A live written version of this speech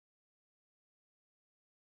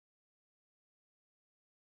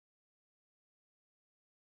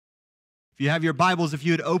If you have your Bibles, if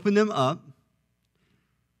you would open them up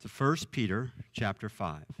to 1 Peter chapter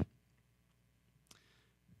 5.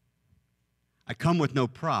 I come with no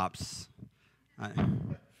props. I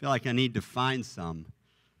feel like I need to find some.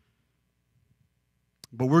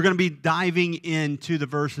 But we're going to be diving into the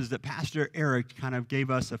verses that Pastor Eric kind of gave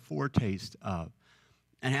us a foretaste of.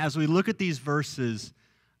 And as we look at these verses,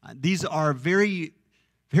 these are very,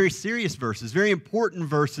 very serious verses, very important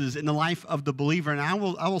verses in the life of the believer. And I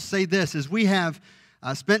will say this, as we have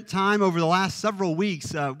spent time over the last several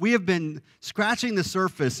weeks, we have been scratching the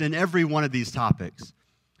surface in every one of these topics.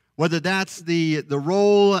 Whether that's the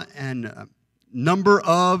role and number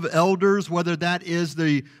of elders, whether that is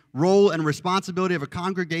the role and responsibility of a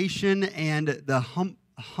congregation and the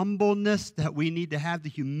humbleness that we need to have, the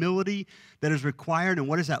humility that is required, and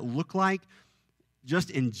what does that look like?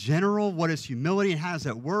 Just in general, what is humility and how does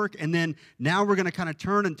that work? And then now we're going to kind of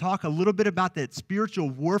turn and talk a little bit about that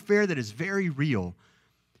spiritual warfare that is very real.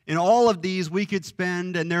 In all of these, we could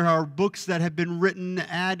spend, and there are books that have been written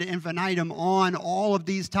ad infinitum on all of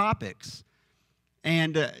these topics.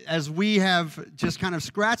 And as we have just kind of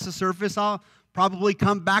scratched the surface, I'll probably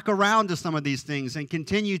come back around to some of these things and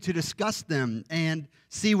continue to discuss them and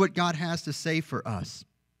see what God has to say for us.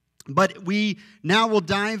 But we now will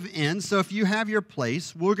dive in. So if you have your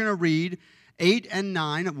place, we're going to read 8 and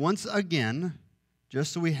 9 once again,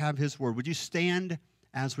 just so we have His Word. Would you stand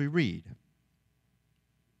as we read?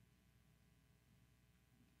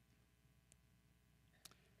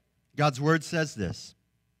 God's Word says this: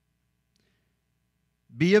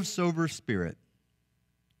 "Be of sober spirit,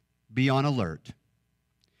 be on alert.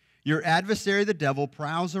 Your adversary, the devil,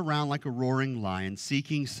 prowls around like a roaring lion,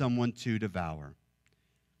 seeking someone to devour.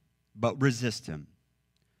 But resist him,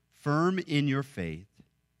 firm in your faith,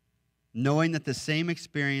 knowing that the same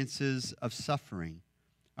experiences of suffering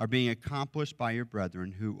are being accomplished by your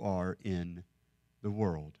brethren who are in the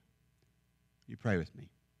world." You pray with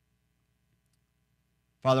me.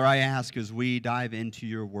 Father, I ask as we dive into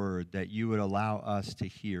your word that you would allow us to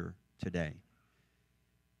hear today.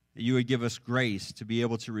 That you would give us grace to be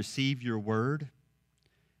able to receive your word.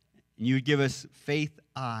 And you would give us faith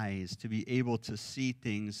eyes to be able to see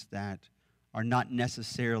things that are not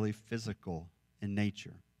necessarily physical in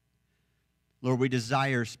nature. Lord, we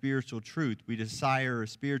desire spiritual truth. We desire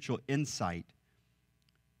spiritual insight.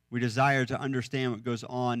 We desire to understand what goes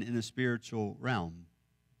on in the spiritual realm,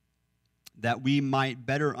 that we might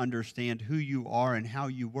better understand who you are and how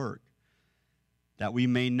you work, that we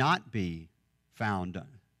may not be found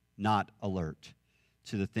not alert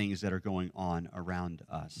to the things that are going on around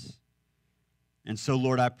us. And so,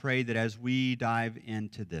 Lord, I pray that as we dive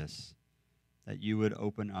into this, that you would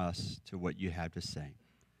open us to what you have to say.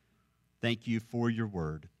 Thank you for your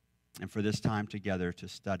word and for this time together to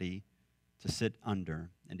study, to sit under,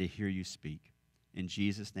 and to hear you speak. In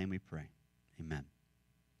Jesus' name we pray. Amen.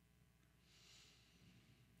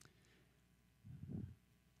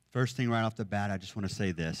 First thing right off the bat, I just want to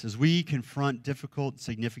say this. As we confront difficult,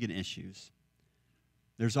 significant issues,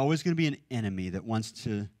 there's always going to be an enemy that wants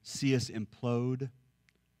to see us implode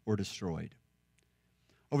or destroyed.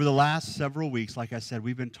 Over the last several weeks, like I said,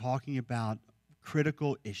 we've been talking about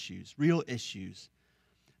critical issues, real issues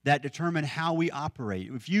that determine how we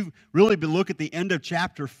operate. If you really look at the end of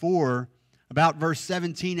chapter 4, about verse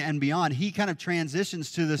 17 and beyond, he kind of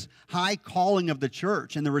transitions to this high calling of the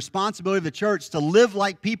church and the responsibility of the church to live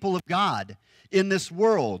like people of God in this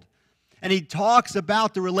world. And he talks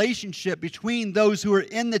about the relationship between those who are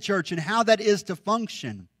in the church and how that is to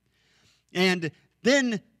function. And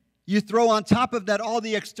then you throw on top of that all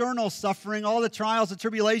the external suffering, all the trials, the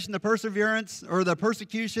tribulation, the perseverance, or the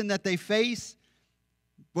persecution that they face,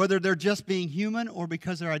 whether they're just being human or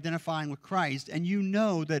because they're identifying with Christ. And you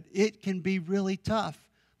know that it can be really tough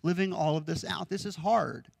living all of this out. This is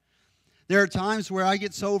hard. There are times where I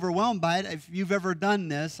get so overwhelmed by it. If you've ever done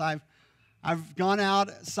this, I've gone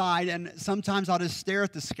outside and sometimes I'll just stare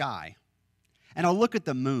at the sky. And I'll look at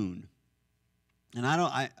the moon. And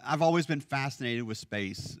I've always been fascinated with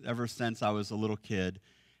space ever since I was a little kid.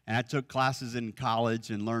 And I took classes in college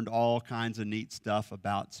and learned all kinds of neat stuff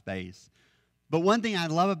about space. But one thing I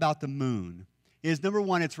love about the moon is, number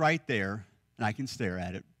one, it's right there, and I can stare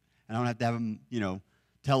at it. I don't have to have a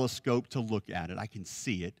telescope to look at it. I can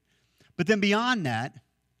see it. But then beyond that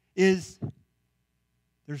is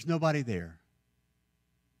there's nobody there.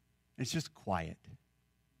 It's just quiet.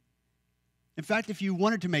 In fact, if you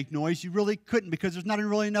wanted to make noise, you really couldn't, because there's not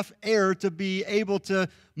really enough air to be able to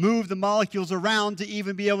move the molecules around to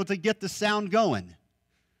even be able to get the sound going.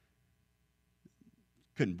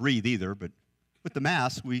 Couldn't breathe either, but with the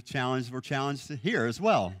mask, we're challenged here as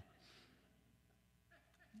well.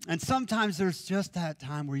 And sometimes there's just that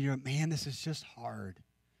time where you're, man, this is just hard,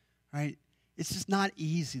 right? It's just not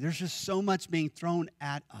easy. There's just so much being thrown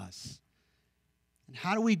at us. And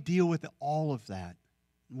how do we deal with all of that?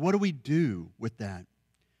 What do we do with that?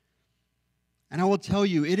 And I will tell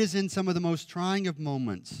you, it is in some of the most trying of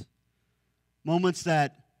moments, moments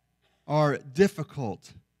that are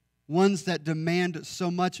difficult, ones that demand so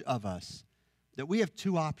much of us, that we have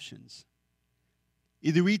two options.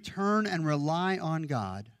 Either we turn and rely on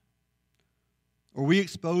God, or we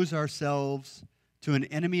expose ourselves to an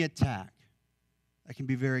enemy attack that can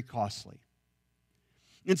be very costly.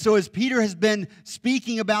 And so as Peter has been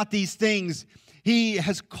speaking about these things, he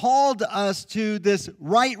has called us to this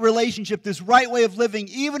right relationship, this right way of living,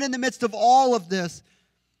 even in the midst of all of this.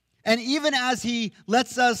 And even as he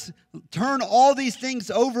lets us turn all these things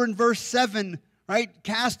over in verse 7, right?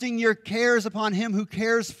 Casting your cares upon him who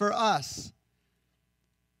cares for us.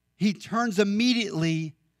 He turns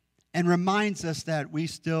immediately and reminds us that we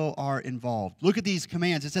still are involved. Look at these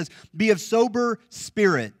commands. It says, be of sober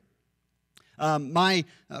spirit. My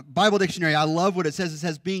Bible dictionary, I love what it says. It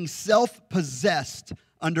says, being self-possessed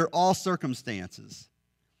under all circumstances.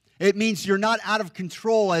 It means you're not out of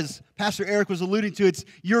control, as Pastor Eric was alluding to. It's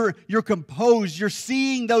you're composed. You're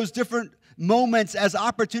seeing those different moments as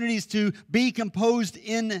opportunities to be composed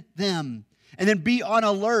in them. And then be on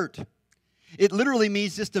alert. It literally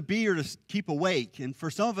means just to be or to keep awake. And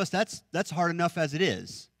for some of us, that's hard enough as it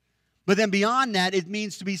is. But then beyond that, it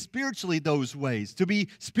means to be spiritually those ways, to be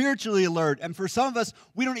spiritually alert. And for some of us,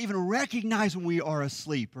 we don't even recognize when we are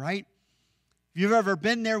asleep, right? If you've ever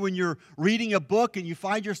been there when you're reading a book and you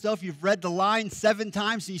find yourself, you've read the line 7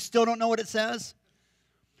 times and you still don't know what it says?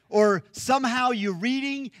 Or somehow you're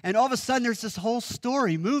reading and all of a sudden there's this whole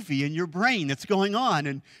story, movie in your brain that's going on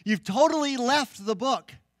and you've totally left the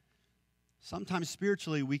book. Sometimes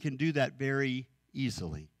spiritually we can do that very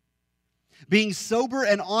easily. Being sober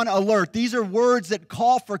and on alert. These are words that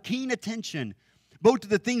call for keen attention, both to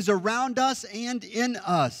the things around us and in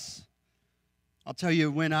us. I'll tell you,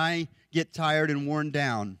 when I get tired and worn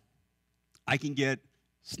down, I can get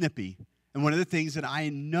snippy. And one of the things that I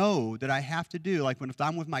know that I have to do, like if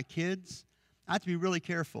I'm with my kids, I have to be really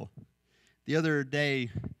careful. The other day,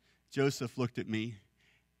 Joseph looked at me,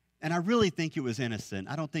 and I really think it was innocent.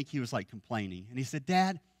 I don't think he was like complaining. And he said,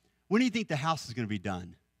 Dad, when do you think the house is going to be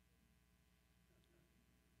done?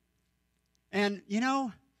 And,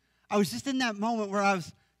 I was just in that moment where I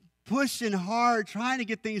was pushing hard, trying to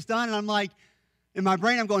get things done. And I'm like, in my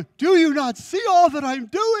brain, I'm going, do you not see all that I'm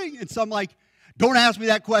doing? And so I'm like, don't ask me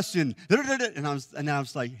that question. And I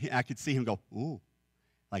was like, I could see him go, ooh,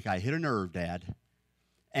 like I hit a nerve, Dad.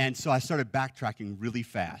 And so I started backtracking really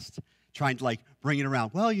fast, trying to bring it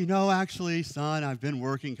around. Well, actually, son, I've been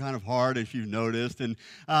working kind of hard, if you've noticed, and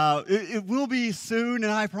it will be soon,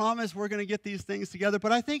 and I promise we're going to get these things together.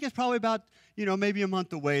 But I think it's probably about, maybe a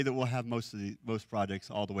month away that we'll have most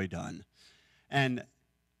projects all the way done.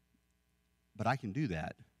 But I can do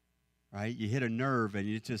that, right? You hit a nerve, and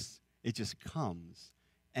it just comes.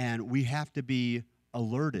 And we have to be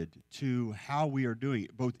alerted to how we are doing,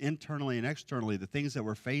 both internally and externally, the things that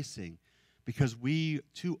we're facing, because we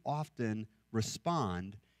too often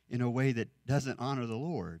respond in a way that doesn't honor the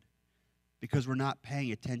Lord because we're not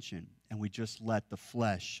paying attention and we just let the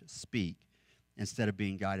flesh speak instead of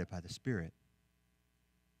being guided by the Spirit.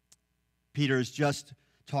 Peter has just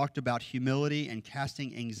talked about humility and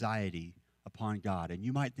casting anxiety upon God, and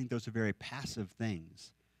you might think those are very passive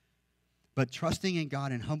things. But trusting in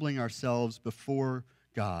God and humbling ourselves before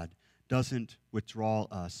God doesn't withdraw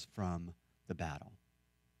us from the battle.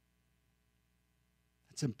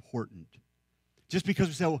 That's important. Just because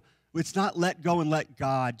we say, well, it's not let go and let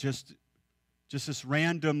God, just this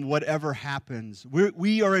random whatever happens.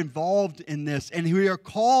 We are involved in this, and we are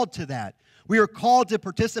called to that. We are called to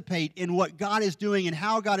participate in what God is doing and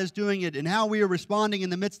how God is doing it and how we are responding in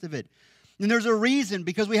the midst of it. And there's a reason,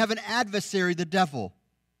 because we have an adversary, the devil,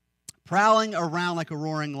 prowling around like a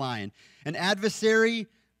roaring lion. An adversary,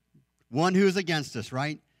 one who is against us,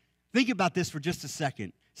 right? Think about this for just a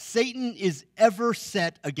second. Satan is ever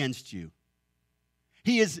set against you.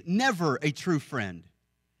 He is never a true friend.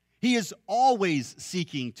 He is always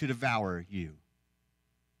seeking to devour you.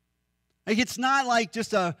 It's not like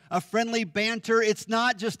just a friendly banter. It's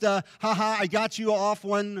not just a, ha-ha, I got you off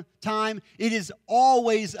one time. It is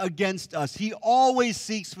always against us. He always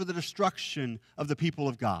seeks for the destruction of the people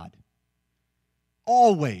of God.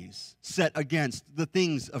 Always set against the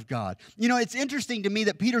things of God. It's interesting to me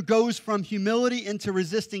that Peter goes from humility into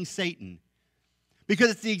resisting Satan,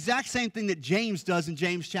 because it's the exact same thing that James does in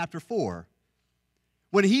James chapter 4.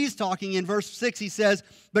 when he's talking in verse 6, he says,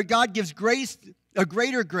 but God gives grace, a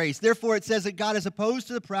greater grace. Therefore, it says that God is opposed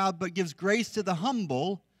to the proud, but gives grace to the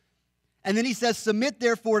humble. And then he says, submit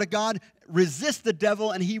therefore to God, resist the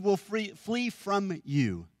devil, and he will flee from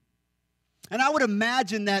you. And I would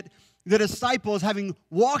imagine that the disciples, having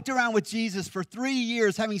walked around with Jesus for 3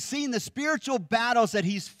 years, having seen the spiritual battles that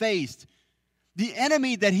he's faced, the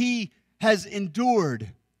enemy that he has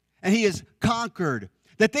endured and he has conquered,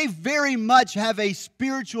 that they very much have a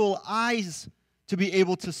spiritual eyes to be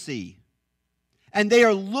able to see. And they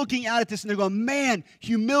are looking out at this and they're going, man,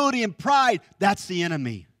 humility and pride, that's the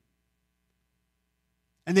enemy.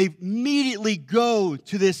 And they immediately go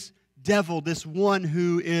to this devil, this one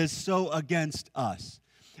who is so against us.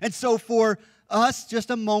 And so for us, just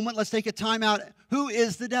a moment, let's take a time out. Who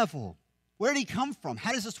is the devil? Where did he come from?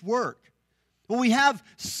 How does this work? Well, we have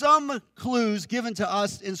some clues given to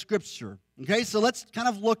us in Scripture. Okay, so let's kind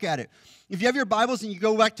of look at it. If you have your Bibles and you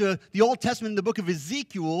go back to the Old Testament in the book of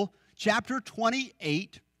Ezekiel, chapter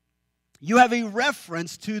 28, you have a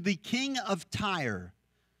reference to the king of Tyre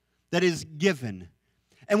that is given.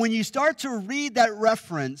 And when you start to read that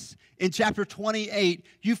reference in chapter 28,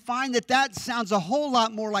 you find that that sounds a whole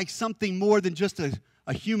lot more like something more than just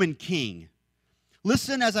a human king.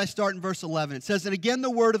 Listen as I start in verse 11. It says, and again the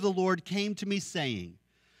word of the Lord came to me saying,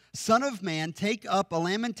 Son of man, take up a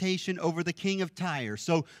lamentation over the king of Tyre.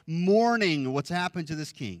 So mourning what's happened to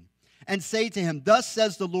this king. And say to him, thus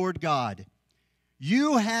says the Lord God,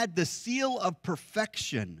 you had the seal of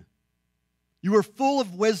perfection. You were full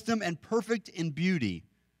of wisdom and perfect in beauty.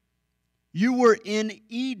 You were in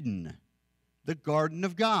Eden, the garden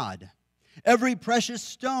of God. Every precious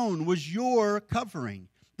stone was your covering.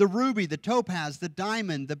 The ruby, the topaz, the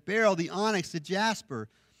diamond, the beryl, the onyx, the jasper,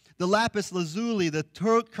 the lapis lazuli, the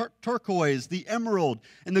turquoise, the emerald,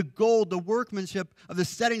 and the gold, the workmanship of the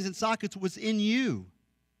settings and sockets was in you.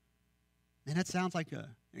 Man, that sounds like an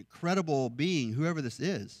incredible being, whoever this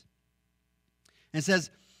is. And it says,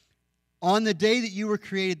 on the day that you were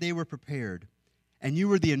created, they were prepared. And you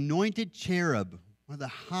were the anointed cherub, one of the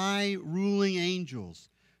high ruling angels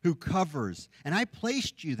who covers. And I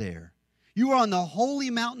placed you there. You were on the holy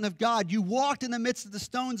mountain of God. You walked in the midst of the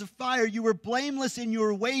stones of fire. You were blameless in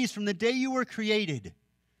your ways from the day you were created.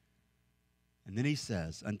 And then he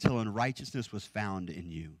says, until unrighteousness was found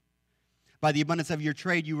in you. By the abundance of your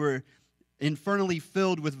trade, you were internally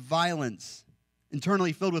filled with violence,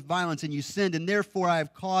 and you sinned. And therefore I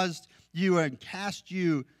have caused you and cast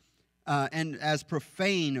you and as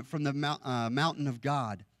profane from the mountain of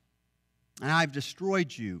God. And I've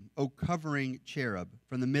destroyed you, O covering cherub,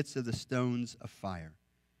 from the midst of the stones of fire.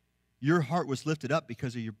 Your heart was lifted up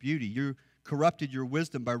because of your beauty. You corrupted your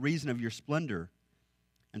wisdom by reason of your splendor.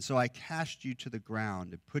 And so I cast you to the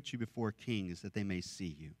ground and put you before kings that they may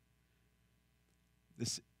see you.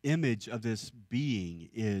 This image of this being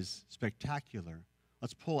is spectacular.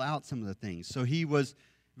 Let's pull out some of the things. So he was,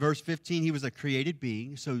 verse 15, he was a created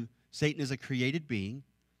being. So Satan is a created being.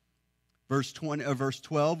 Verse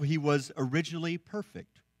 12, he was originally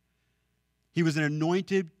perfect. He was an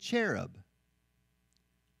anointed cherub,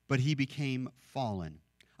 but he became fallen.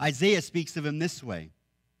 Isaiah speaks of him this way.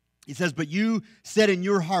 He says, but you said in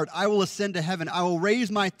your heart, I will ascend to heaven. I will raise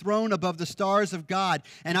my throne above the stars of God,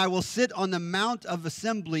 and I will sit on the mount of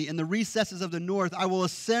assembly in the recesses of the north. I will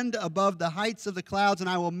ascend above the heights of the clouds, and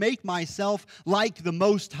I will make myself like the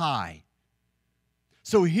Most High.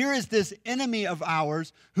 So here is this enemy of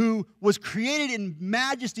ours who was created in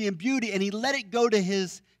majesty and beauty, and he let it go to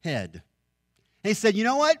his head. And he said, you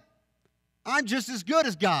know what? I'm just as good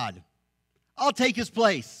as God. I'll take his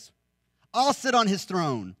place. I'll sit on his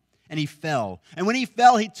throne. And he fell. And when he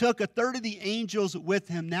fell, he took a third of the angels with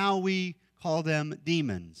him. Now we call them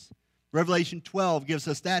demons. Revelation 12 gives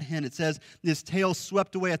us that hint. It says, his tail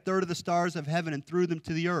swept away a third of the stars of heaven and threw them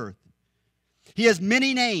to the earth. He has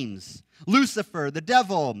many names. Lucifer, the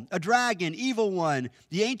devil, a dragon, evil one,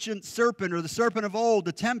 the ancient serpent or the serpent of old,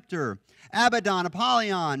 the tempter, Abaddon,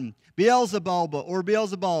 Apollyon, Beelzebub or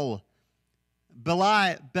Beelzebul, Belial.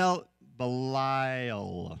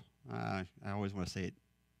 I always want to say it.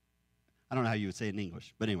 I don't know how you would say it in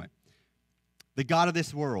English, but anyway. The god of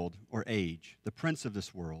this world or age, the prince of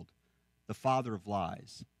this world, the father of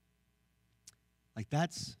lies. Like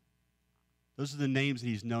those are the names that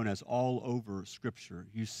he's known as all over Scripture.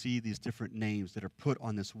 You see these different names that are put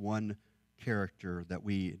on this one character that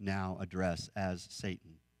we now address as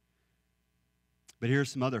Satan. But here's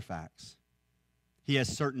some other facts. He has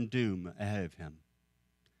certain doom ahead of him.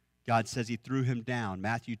 God says he threw him down.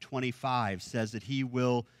 Matthew 25 says that he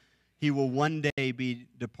will one day be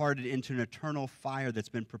departed into an eternal fire that's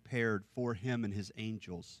been prepared for him and his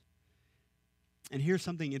angels. And here's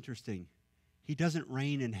something interesting. He doesn't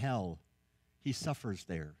reign in hell. He suffers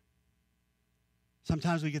there.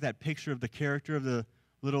 Sometimes we get that picture of the character of the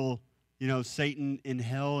little, Satan in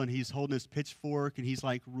hell, and he's holding his pitchfork, and he's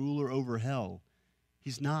like ruler over hell.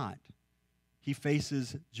 He's not. He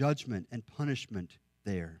faces judgment and punishment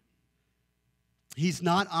there. He's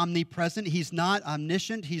not omnipresent. He's not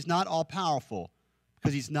omniscient. He's not all-powerful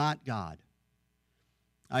because he's not God.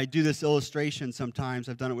 I do this illustration sometimes.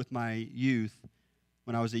 I've done it with my youth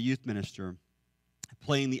when I was a youth minister,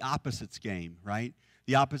 playing the opposites game, right?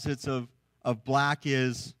 The opposites of black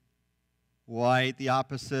is white. The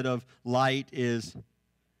opposite of light is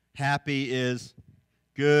happy, is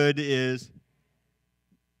good, is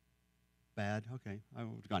bad. Okay, I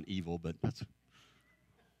would have gone evil, but that's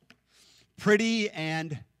pretty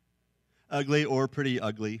and ugly, or pretty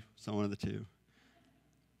ugly, so one of the two.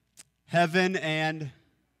 Heaven and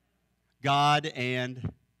God and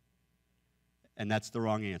that's the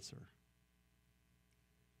wrong answer.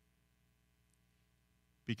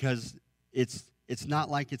 Because it's not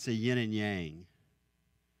like it's a yin and yang,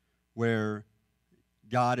 where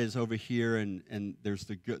God is over here and there's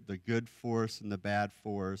the good force and the bad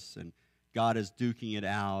force, and God is duking it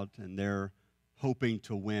out, and they're hoping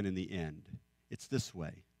to win in the end. It's this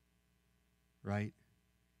way, right?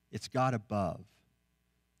 It's God above.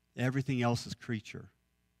 Everything else is creature.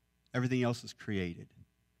 Everything else is created.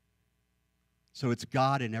 So it's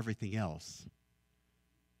God and everything else.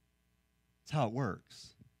 That's how it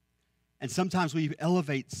works. And sometimes we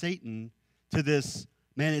elevate Satan to this,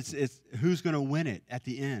 man, it's who's going to win it at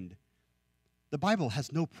the end. The Bible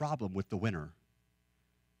has no problem with the winner.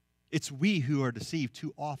 It's we who are deceived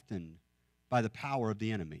too often by the power of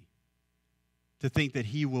the enemy to think that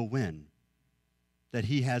he will win, that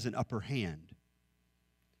he has an upper hand.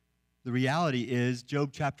 The reality is,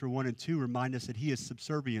 Job chapter 1 and 2 remind us that he is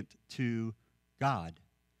subservient to God.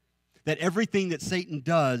 That everything that Satan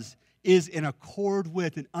does is in accord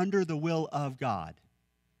with and under the will of God.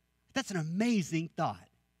 That's an amazing thought.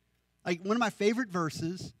 Like, one of my favorite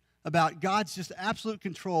verses about God's just absolute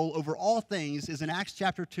control over all things is in Acts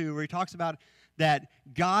chapter 2, where he talks about that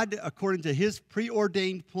God, according to his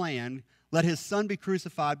preordained plan, let his son be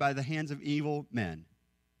crucified by the hands of evil men.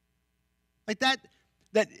 Like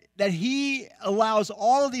that he allows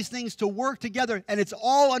all of these things to work together, and it's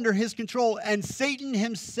all under his control. And Satan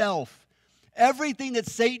himself, everything that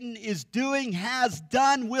Satan is doing, has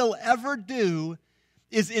done, will ever do,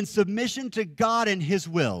 is in submission to God and his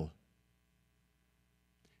will.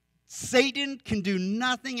 Satan can do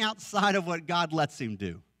nothing outside of what God lets him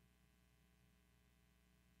do.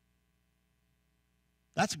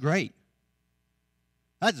 That's great.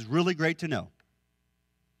 That's really great to know.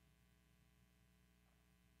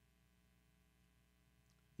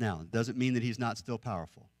 Now, it doesn't mean that he's not still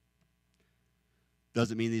powerful.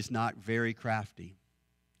 Doesn't mean that he's not very crafty.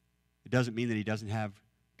 It doesn't mean that he doesn't have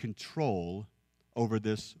control over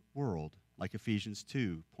this world, like Ephesians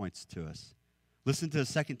 2 points to us. Listen to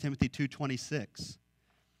 2 Timothy 2:26.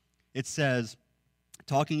 It says,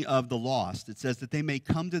 talking of the lost, it says that they may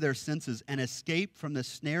come to their senses and escape from the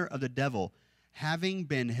snare of the devil, having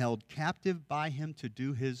been held captive by him to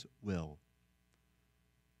do his will.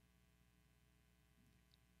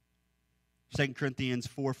 2 Corinthians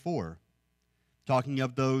 4:4, talking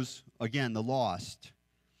of those, again, the lost,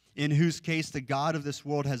 in whose case the God of this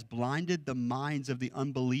world has blinded the minds of the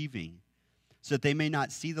unbelieving, so that they may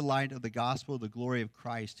not see the light of the gospel of the glory of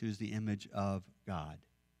Christ, who is the image of God.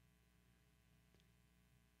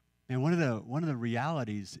 And one of the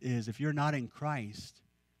realities is, if you're not in Christ,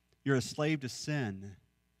 you're a slave to sin,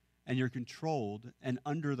 and you're controlled and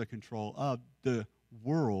under the control of the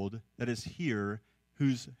world that is here,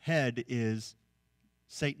 whose head is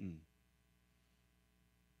Satan.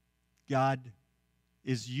 God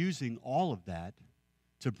is using all of that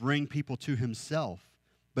to bring people to himself.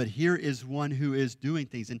 But here is one who is doing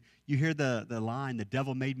things. And you hear the line, the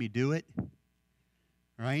devil made me do it,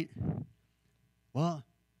 right? Well,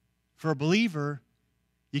 for a believer,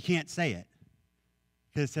 you can't say it,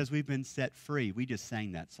 because it says we've been set free. We just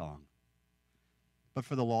sang that song. But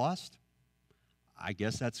for the lost, I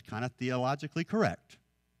guess that's kind of theologically correct.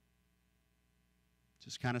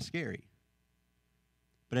 Just kind of scary.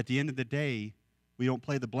 But at the end of the day, we don't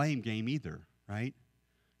play the blame game either, right?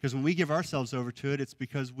 Because when we give ourselves over to it, it's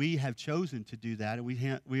because we have chosen to do that,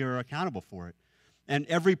 and we are accountable for it. And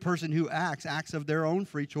every person who acts of their own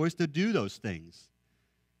free choice to do those things.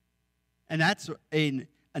 And that's an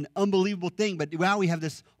unbelievable thing. But now we have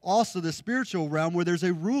this also the spiritual realm, where there's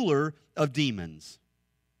a ruler of demons.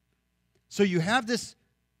 So you have this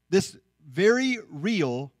very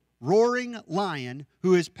real roaring lion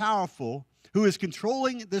who is powerful, who is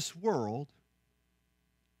controlling this world.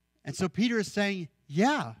 And so Peter is saying,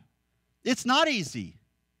 yeah, it's not easy.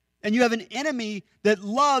 And you have an enemy that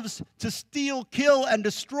loves to steal, kill, and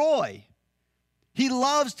destroy. He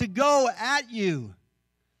loves to go at you.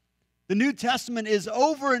 The New Testament is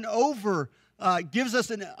over and over, gives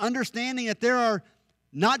us an understanding that there are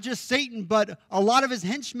not just Satan, but a lot of his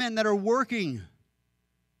henchmen that are working.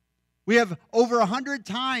 We have over 100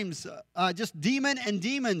 times just demon and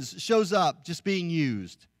demons shows up just being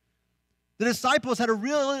used. The disciples had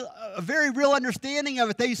a very real understanding of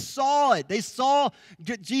it. They saw it. They saw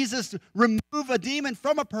Jesus remove a demon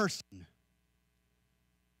from a person.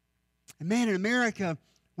 And man, in America,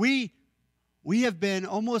 we have been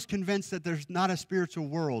almost convinced that there's not a spiritual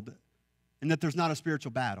world and that there's not a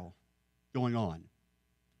spiritual battle going on.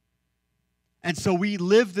 And so we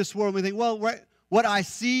live this world and we think, well, what I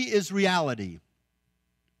see is reality.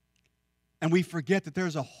 And we forget that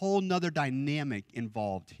there's a whole nother dynamic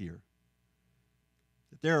involved here.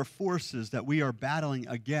 That there are forces that we are battling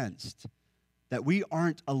against that we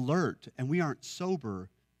aren't alert and we aren't sober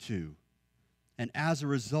to. And as a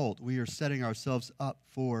result, we are setting ourselves up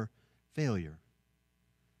for failure.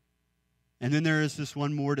 And then there is this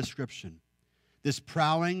one more description. This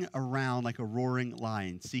prowling around like a roaring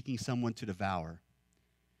lion, seeking someone to devour.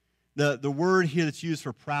 The word here that's used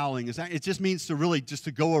for prowling it just means to really just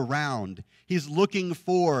to go around. He's looking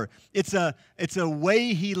for. It's a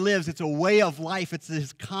way he lives. It's a way of life. It's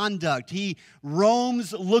his conduct. He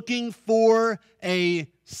roams looking for a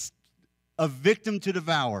victim to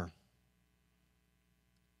devour.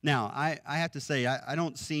 Now, I have to say, I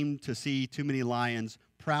don't seem to see too many lions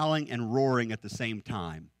prowling and roaring at the same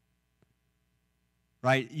time.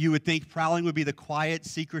 Right? You would think prowling would be the quiet,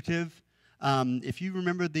 secretive. If you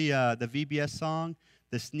remember the VBS song,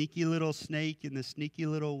 the sneaky little snake in the sneaky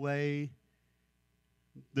little way,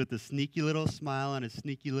 with the sneaky little smile on his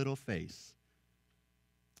sneaky little face.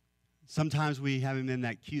 Sometimes we have him in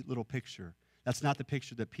that cute little picture. That's not the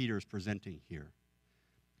picture that Peter is presenting here.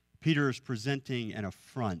 Peter is presenting an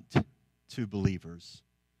affront to believers,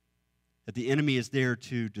 that the enemy is there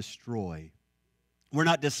to destroy. We're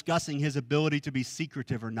not discussing his ability to be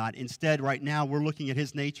secretive or not. Instead, right now, we're looking at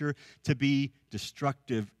his nature to be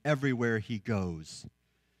destructive everywhere he goes.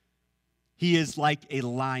 He is like a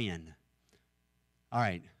lion. All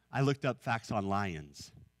right, I looked up facts on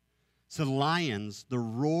lions. So lions, the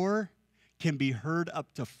roar can be heard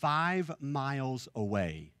up to 5 miles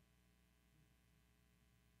away.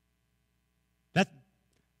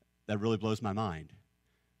 That really blows my mind.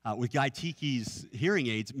 With Guy Tiki's hearing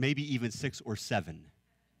aids, maybe even 6 or 7.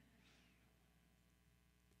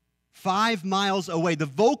 5 miles away. The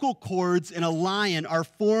vocal cords in a lion are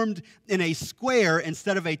formed in a square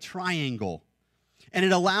instead of a triangle. And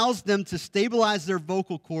it allows them to stabilize their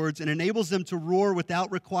vocal cords and enables them to roar without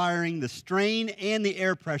requiring the strain and the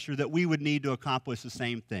air pressure that we would need to accomplish the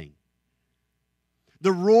same thing.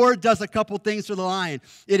 The roar does a couple things for the lion.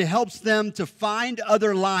 It helps them to find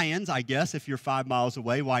other lions, I guess, if you're 5 miles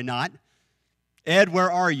away, why not? Ed,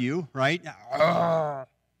 where are you, right?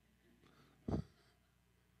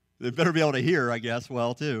 They better be able to hear, I guess,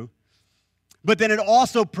 well, too. But then it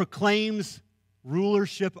also proclaims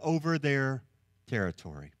rulership over their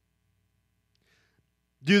territory.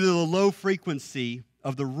 Due to the low frequency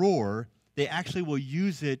of the roar, they actually will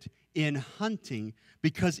use it in hunting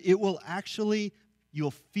because it will actually...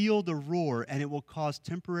 You'll feel the roar, and it will cause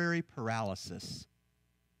temporary paralysis.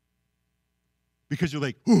 Because you're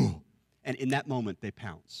like, ooh, and in that moment, they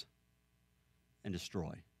pounce and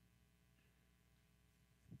destroy.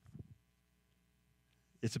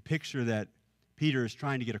 It's a picture that Peter is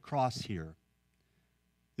trying to get across here.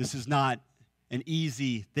 This is not an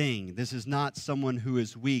easy thing. This is not someone who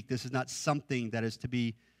is weak. This is not something that is to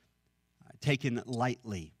be taken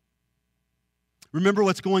lightly. Remember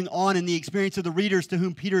what's going on in the experience of the readers to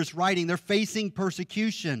whom Peter is writing. They're facing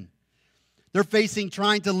persecution. They're facing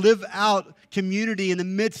trying to live out community in the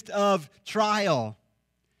midst of trial.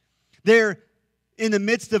 They're in the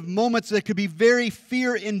midst of moments that could be very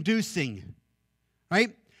fear-inducing,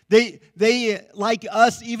 right? They like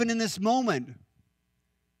us, even in this moment.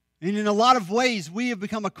 And in a lot of ways, we have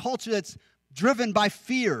become a culture that's driven by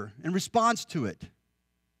fear and response to it. I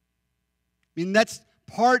mean, that's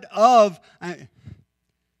part of, I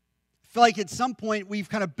feel like at some point we've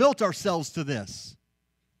kind of built ourselves to this.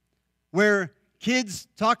 Where kids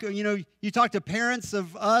talk, you talk to parents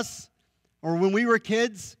of us, or when we were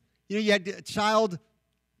kids, you had a child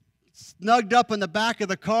snugged up in the back of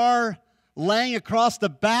the car, laying across the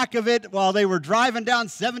back of it while they were driving down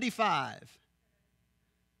 75.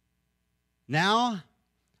 Now,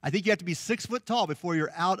 I think you have to be 6 foot tall before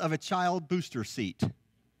you're out of a child booster seat.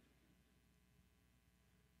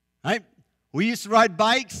 Right? We used to ride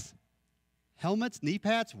bikes, helmets, knee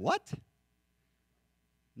pads, what?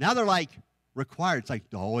 Now they're like required. It's like,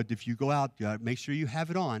 oh, if you go out, you gotta make sure you have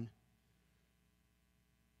it on.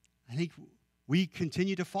 I think we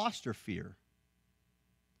continue to foster fear.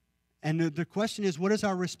 And the question is, what is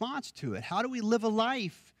our response to it? How do we live a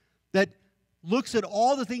life that looks at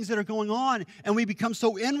all the things that are going on and we become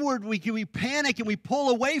so inward, we panic and we pull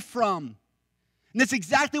away from? And that's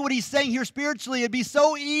exactly what he's saying here spiritually. It'd be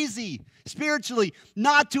so easy spiritually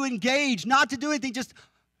not to engage, not to do anything, just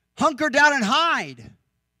hunker down and hide.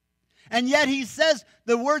 And yet he says,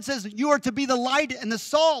 the word says, you are to be the light and the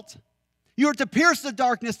salt. You are to pierce the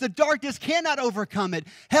darkness. The darkness cannot overcome it.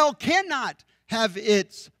 Hell cannot have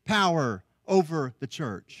its power over the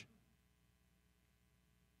church.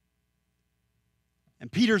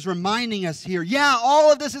 And Peter's reminding us here, yeah,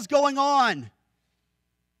 all of this is going on.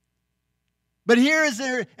 But there's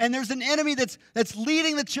an enemy that's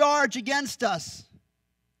leading the charge against us.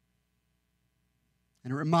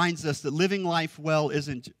 And it reminds us that living life well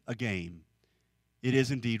isn't a game. It is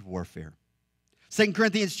indeed warfare. 2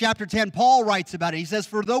 Corinthians chapter 10, Paul writes about it. He says,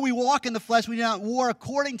 for though we walk in the flesh, we do not war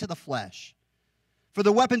according to the flesh. For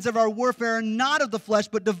the weapons of our warfare are not of the flesh,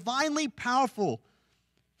 but divinely powerful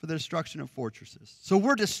for the destruction of fortresses. So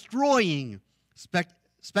we're destroying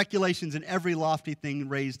speculations and every lofty thing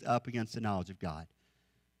raised up against the knowledge of God.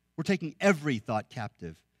 We're taking every thought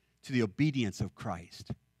captive to the obedience of Christ.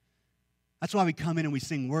 That's why we come in and we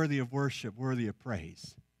sing worthy of worship, worthy of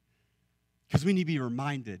praise. Because we need to be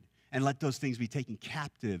reminded and let those things be taken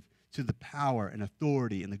captive to the power and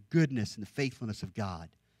authority and the goodness and the faithfulness of God.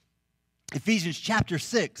 Ephesians chapter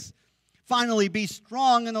 6, finally be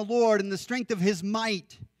strong in the Lord and the strength of his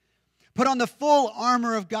might. Put on the full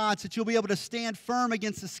armor of God so that you'll be able to stand firm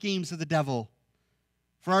against the schemes of the devil.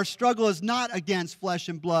 For our struggle is not against flesh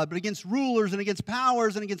and blood, but against rulers and against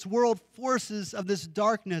powers and against world forces of this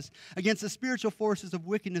darkness, against the spiritual forces of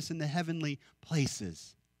wickedness in the heavenly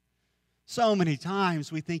places. So many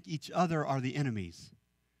times we think each other are the enemies.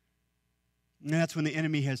 And that's when the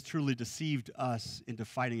enemy has truly deceived us into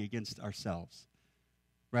fighting against ourselves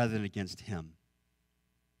rather than against him.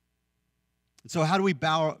 And so how do we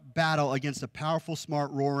battle against a powerful,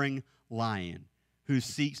 smart, roaring lion who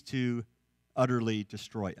seeks to utterly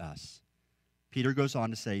destroy us? Peter goes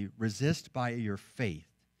on to say, resist by your faith,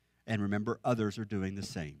 and remember others are doing the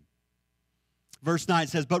same. Verse 9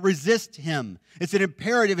 says, but resist him. It's an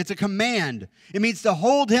imperative. It's a command. It means to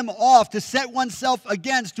hold him off, to set oneself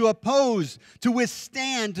against, to oppose, to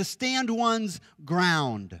withstand, to stand one's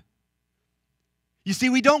ground. You see,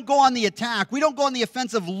 we don't go on the attack. We don't go on the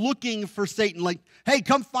offensive looking for Satan like, hey,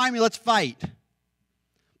 come find me, let's fight.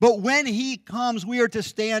 But when he comes, we are to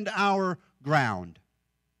stand our ground.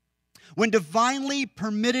 When divinely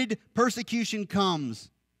permitted persecution comes,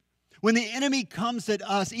 when the enemy comes at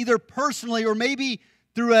us, either personally or maybe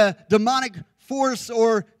through a demonic force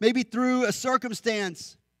or maybe through a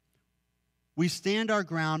circumstance, we stand our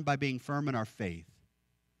ground by being firm in our faith.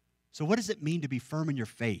 So what does it mean to be firm in your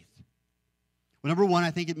faith? Well, number one, I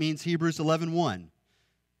think it means Hebrews 11:1. It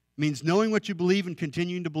means knowing what you believe and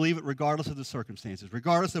continuing to believe it regardless of the circumstances,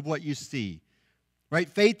 regardless of what you see. Right?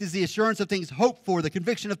 Faith is the assurance of things hoped for, the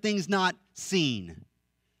conviction of things not seen.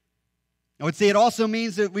 I would say it also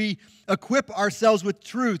means that we equip ourselves with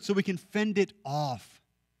truth so we can fend it off.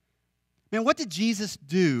 Man, what did Jesus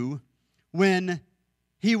do when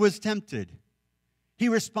he was tempted? He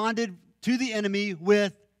responded to the enemy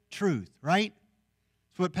with truth, right?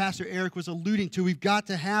 That's what Pastor Eric was alluding to. We've got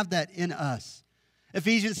to have that in us.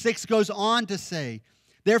 Ephesians 6 goes on to say,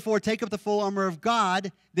 therefore, take up the full armor of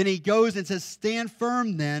God. Then he goes and says, stand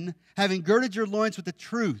firm then, having girded your loins with the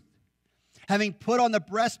truth, having put on the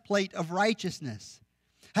breastplate of righteousness,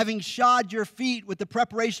 having shod your feet with the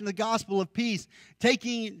preparation of the gospel of peace,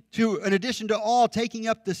 in addition to all, taking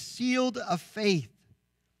up the shield of faith,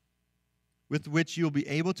 with which you'll be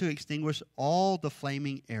able to extinguish all the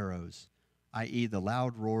flaming arrows, i.e. the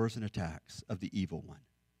loud roars and attacks of the evil one.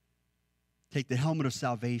 Take the helmet of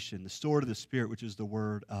salvation, the sword of the Spirit, which is the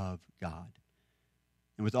word of God.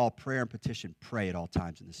 And with all prayer and petition, pray at all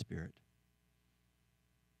times in the Spirit.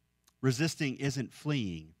 Resisting isn't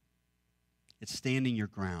fleeing. It's standing your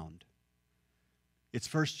ground.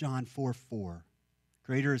 It's 1 John 4:4.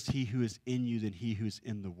 Greater is he who is in you than he who is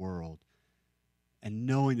in the world. And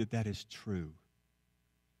knowing that that is true.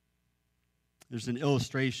 There's an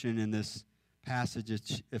illustration in this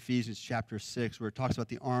passage, Ephesians chapter 6, where it talks about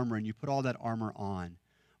the armor, and you put all that armor on.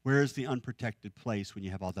 Where is the unprotected place when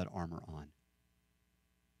you have all that armor on?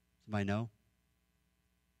 Somebody know?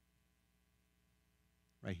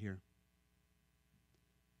 right here.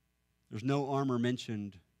 There's no armor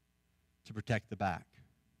mentioned to protect the back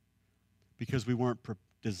because we weren't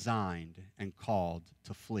designed and called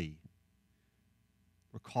to flee.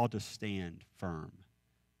 We're called to stand firm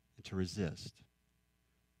and to resist.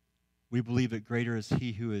 We believe that greater is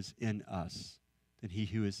he who is in us than he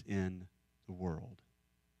who is in the world.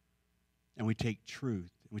 And we take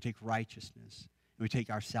truth, and we take righteousness, and we take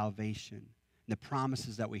our salvation and the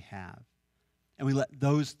promises that we have, and we let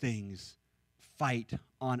those things fight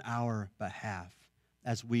on our behalf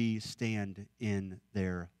as we stand in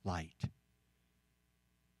their light.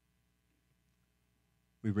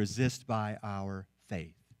 We resist by our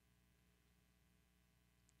faith.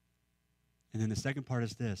 And then the second part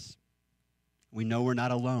is this. We know we're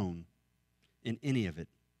not alone in any of it,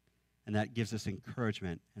 and that gives us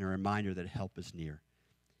encouragement and a reminder that help is near.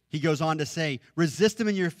 He goes on to say, resist them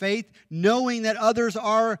in your faith, knowing that others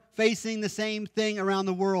are facing the same thing around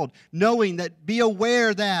the world. Knowing that, be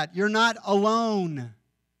aware that you're not alone.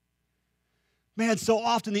 Man, so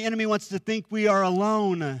often the enemy wants to think we are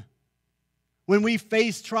alone. When we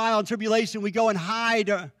face trial and tribulation, we go and hide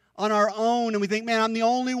on our own, and we think, man, I'm the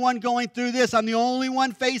only one going through this. I'm the only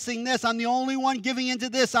one facing this. I'm the only one giving into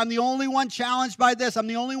this. I'm the only one challenged by this. I'm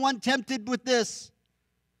the only one tempted with this.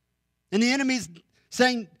 And the enemy's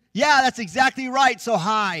saying, yeah, that's exactly right, so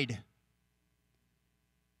hide.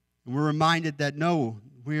 And we're reminded that no,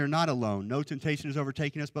 we are not alone. No temptation is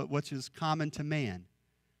overtaking us, but what is common to man.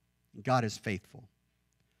 God is faithful.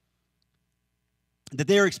 That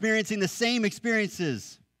they are experiencing the same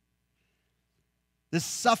experiences. This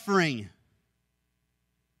suffering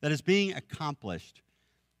that is being accomplished.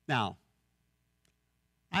 Now,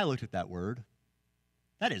 I looked at that word.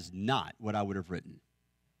 That is not what I would have written.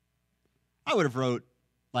 I would have wrote,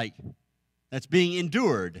 like, that's being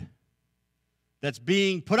endured, that's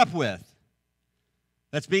being put up with,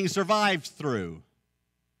 that's being survived through.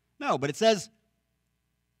 No, but it says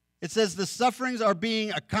the sufferings are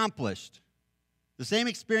being accomplished. The same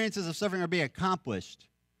experiences of suffering are being accomplished.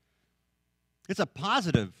 It's a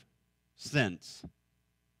positive sense.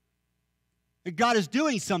 God is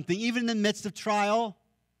doing something even in the midst of trial,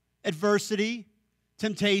 adversity,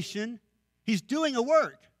 temptation. He's doing a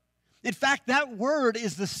work. In fact, that word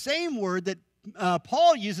is the same word that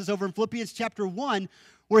Paul uses over in Philippians chapter 1,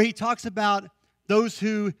 where he talks about those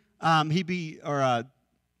who he began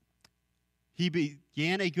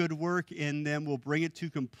a good work in them will bring it to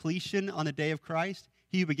completion on the day of Christ.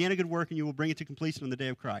 He who began a good work and you will bring it to completion on the day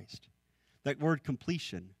of Christ. That word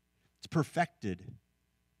completion, it's perfected.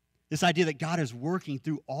 This idea that God is working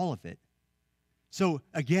through all of it. So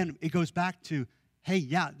again, it goes back to, hey,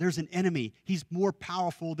 yeah, there's an enemy. He's more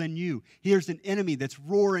powerful than you. Here's an enemy that's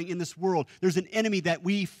roaring in this world. There's an enemy that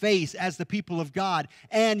we face as the people of God.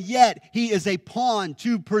 And yet, he is a pawn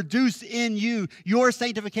to produce in you your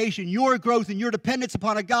sanctification, your growth, and your dependence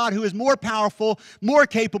upon a God who is more powerful, more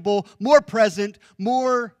capable, more present,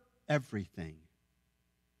 more everything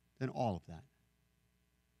than all of that.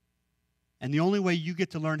 And the only way you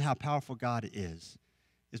get to learn how powerful God is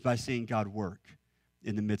by seeing God work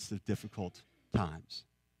in the midst of difficult times.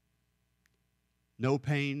 No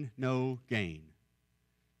pain, no gain.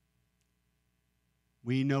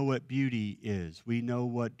 We know what beauty is. We know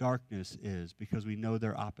what darkness is because we know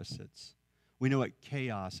their opposites. We know what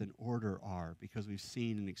chaos and order are because we've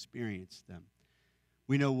seen and experienced them.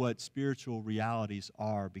 We know what spiritual realities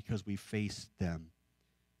are because we face them.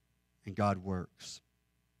 And God works.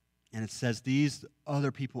 And it says these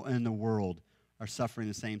other people in the world are suffering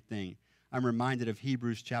the same thing. I'm reminded of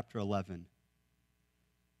Hebrews chapter 11.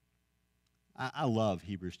 I love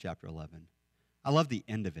Hebrews chapter 11. I love the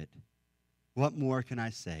end of it. What more can I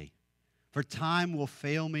say? For time will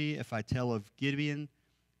fail me if I tell of Gideon,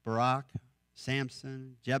 Barak,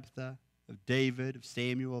 Samson, Jephthah, of David, of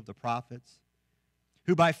Samuel, of the prophets,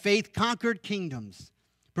 who by faith conquered kingdoms,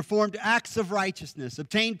 performed acts of righteousness,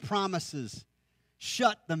 obtained promises,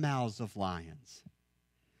 shut the mouths of lions,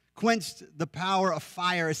 quenched the power of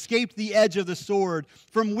fire, escaped the edge of the sword,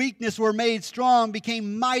 from weakness were made strong,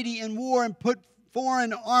 became mighty in war, and put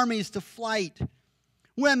foreign armies to flight.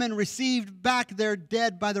 Women received back their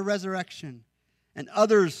dead by the resurrection, and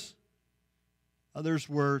others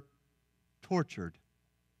were tortured,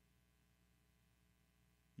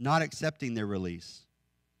 not accepting their release,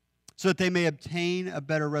 so that they may obtain a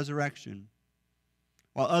better resurrection,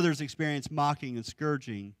 while others experienced mocking and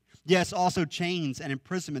scourging. Yes, also chains and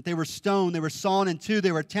imprisonment. They were stoned. They were sawn in two.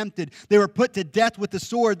 They were tempted. They were put to death with the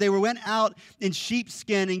sword. They went out in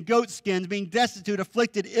sheepskin and goatskins, being destitute,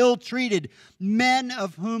 afflicted, ill-treated, men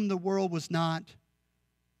of whom the world was not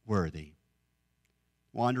worthy.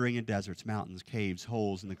 wandering in deserts, mountains, caves,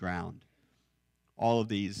 holes in the ground. All of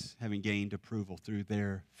these having gained approval through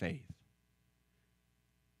their faith.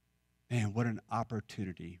 Man, what an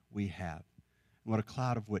opportunity we have. What a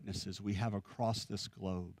cloud of witnesses we have across this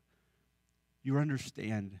globe. You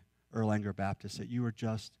understand, Erlanger Baptist, that you are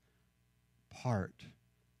just part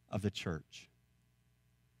of the church.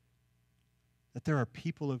 That there are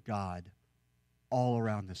people of God all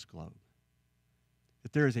around this globe.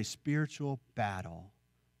 That there is a spiritual battle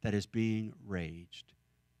that is being waged.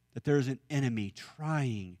 That there is an enemy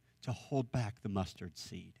trying to hold back the mustard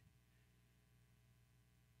seed.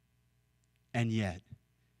 And yet,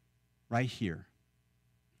 right here,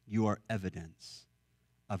 you are evidence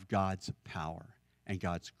of God's power and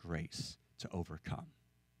God's grace to overcome.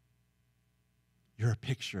 You're a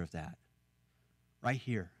picture of that right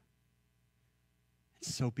here.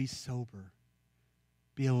 And so be sober.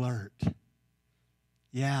 Be alert.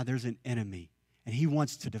 Yeah, there's an enemy, and he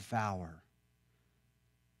wants to devour.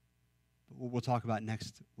 But what we'll talk about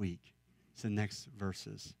next week, it's the next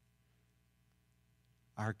verses.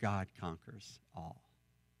 Our God conquers all.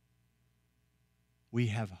 We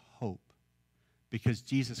have hope because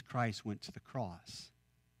Jesus Christ went to the cross.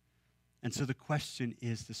 And so the question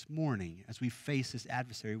is this morning, as we face this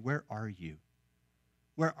adversary, where are you?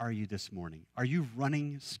 Where are you this morning? Are you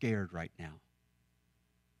running scared right now?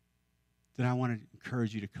 Then I want to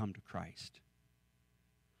encourage you to come to Christ.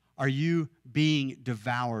 Are you being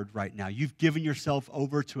devoured right now? You've given yourself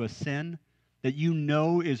over to a sin that you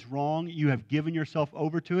know is wrong. You have given yourself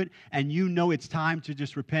over to it, and you know it's time to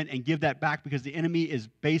just repent and give that back because the enemy is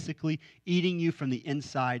basically eating you from the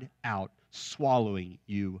inside out, swallowing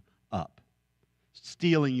you up,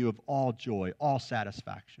 stealing you of all joy, all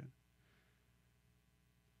satisfaction.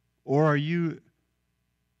 Or are you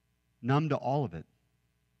numb to all of it?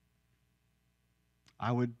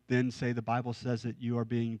 I would then say the Bible says that you are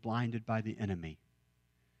being blinded by the enemy.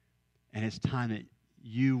 And it's time that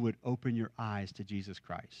you would open your eyes to Jesus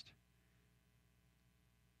Christ.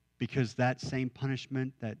 Because that same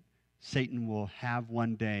punishment that Satan will have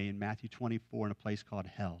one day in Matthew 24 in a place called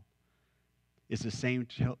hell is the same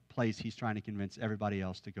place he's trying to convince everybody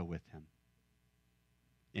else to go with him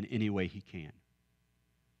in any way he can.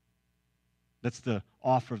 That's the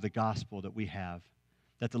offer of the gospel that we have,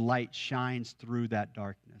 that the light shines through that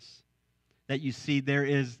darkness. That you see there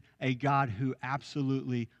is a God who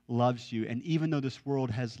absolutely loves you. And even though this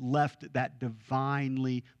world has left that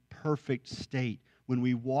divinely perfect state when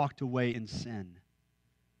we walked away in sin,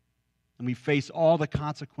 and we face all the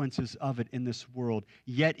consequences of it in this world,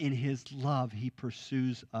 yet in his love he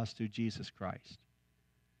pursues us through Jesus Christ.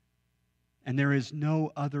 And there is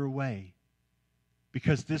no other way,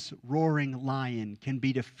 because this roaring lion can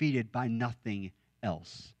be defeated by nothing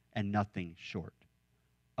else and nothing short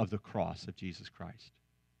of the cross of Jesus Christ.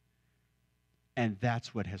 And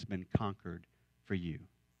that's what has been conquered for you.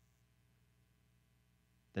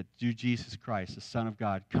 That through Jesus Christ, the Son of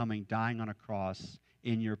God, coming, dying on a cross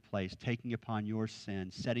in your place, taking upon your sin,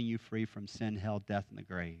 setting you free from sin, hell, death, and the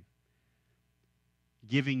grave,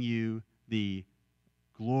 giving you the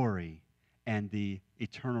glory and the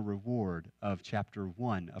eternal reward of chapter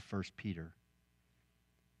 1 of 1 Peter.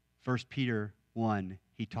 1 Peter 1,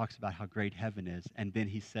 he talks about how great heaven is, and then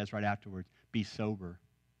he says right afterwards, be sober.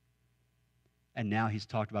 And now he's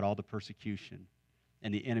talked about all the persecution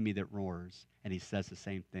and the enemy that roars, and he says the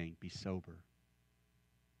same thing, be sober.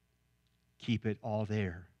 Keep it all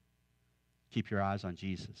there. Keep your eyes on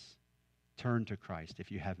Jesus. Turn to Christ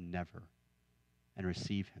if you have never, and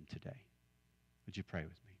receive him today. Would you pray with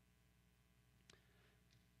me?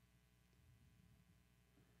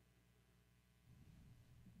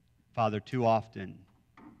 Father, too often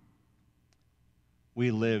we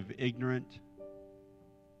live ignorant.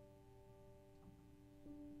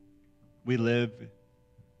 We live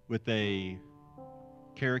with a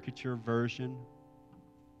caricature version.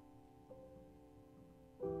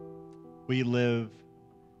 We live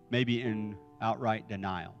maybe in outright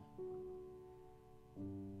denial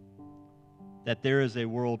that there is a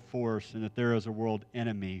world force and that there is a world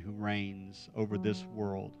enemy who reigns over this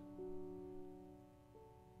world,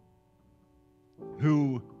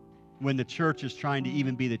 who, when the church is trying to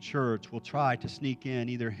even be the church, will try to sneak in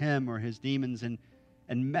either him or his demons and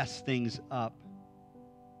mess things up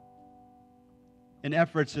in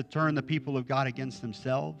efforts to turn the people of God against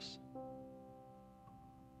themselves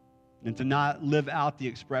and to not live out the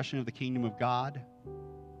expression of the kingdom of God,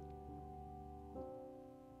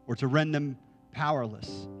 or to render them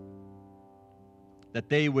powerless, that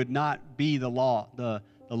they would not be the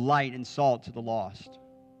light and salt to the lost.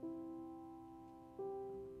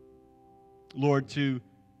 Lord, to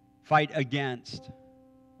fight against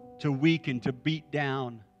to weaken, to beat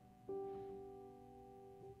down.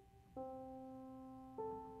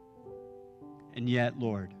 And yet,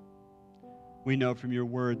 Lord, we know from your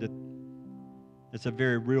word that it's a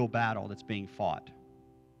very real battle that's being fought.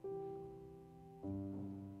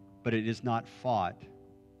 But it is not fought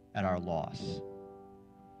at our loss.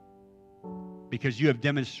 Because you have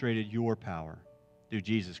demonstrated your power through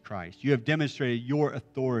Jesus Christ. You have demonstrated your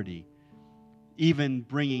authority, even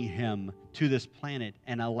bringing him to this planet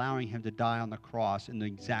and allowing him to die on the cross in the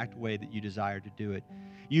exact way that you desire to do it.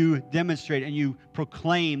 You demonstrate and you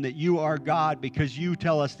proclaim that you are God because you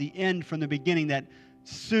tell us the end from the beginning, that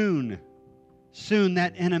soon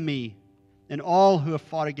that enemy and all who have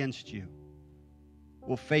fought against you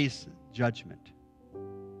will face judgment.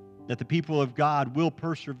 That the people of God will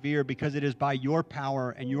persevere because it is by your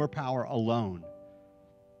power and your power alone.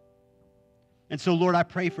 And so, Lord, I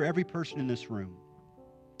pray for every person in this room.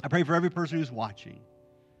 I pray for every person who's watching.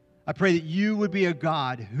 I pray that you would be a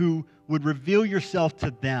God who would reveal yourself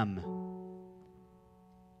to them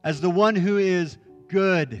as the one who is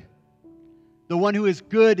good, the one who is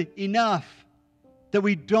good enough that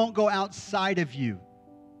we don't go outside of you,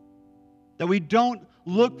 that we don't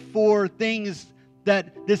look for things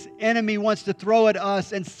that this enemy wants to throw at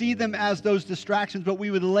us and see them as those distractions, but we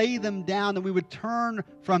would lay them down, that we would turn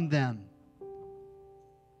from them,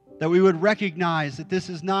 that we would recognize that this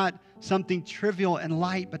is not something trivial and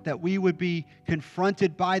light, but that we would be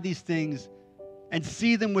confronted by these things and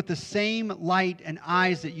see them with the same light and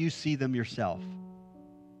eyes that you see them yourself.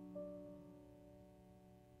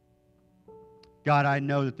 God, I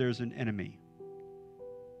know that there's an enemy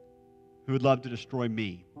who would love to destroy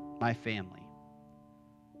me, my family,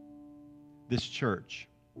 this church,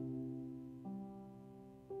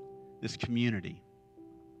 this community,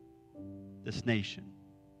 this nation,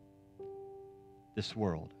 this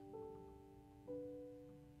world.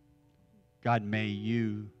 God, may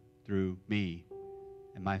you, through me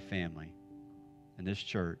and my family, and this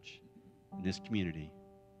church, and this community,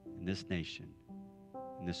 and this nation,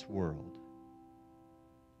 and this world,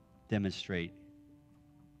 demonstrate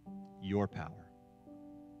your power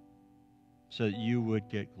so that you would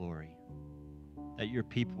get glory, that your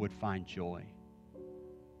people would find joy.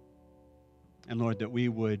 And Lord, that we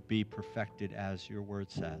would be perfected as your word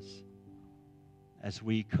says, as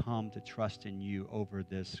we come to trust in you over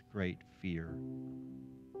this great fear.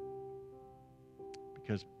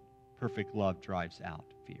 Because perfect love drives out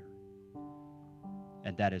fear.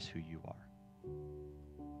 And that is who you are.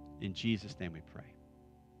 In Jesus' name we pray.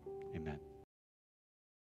 Amen.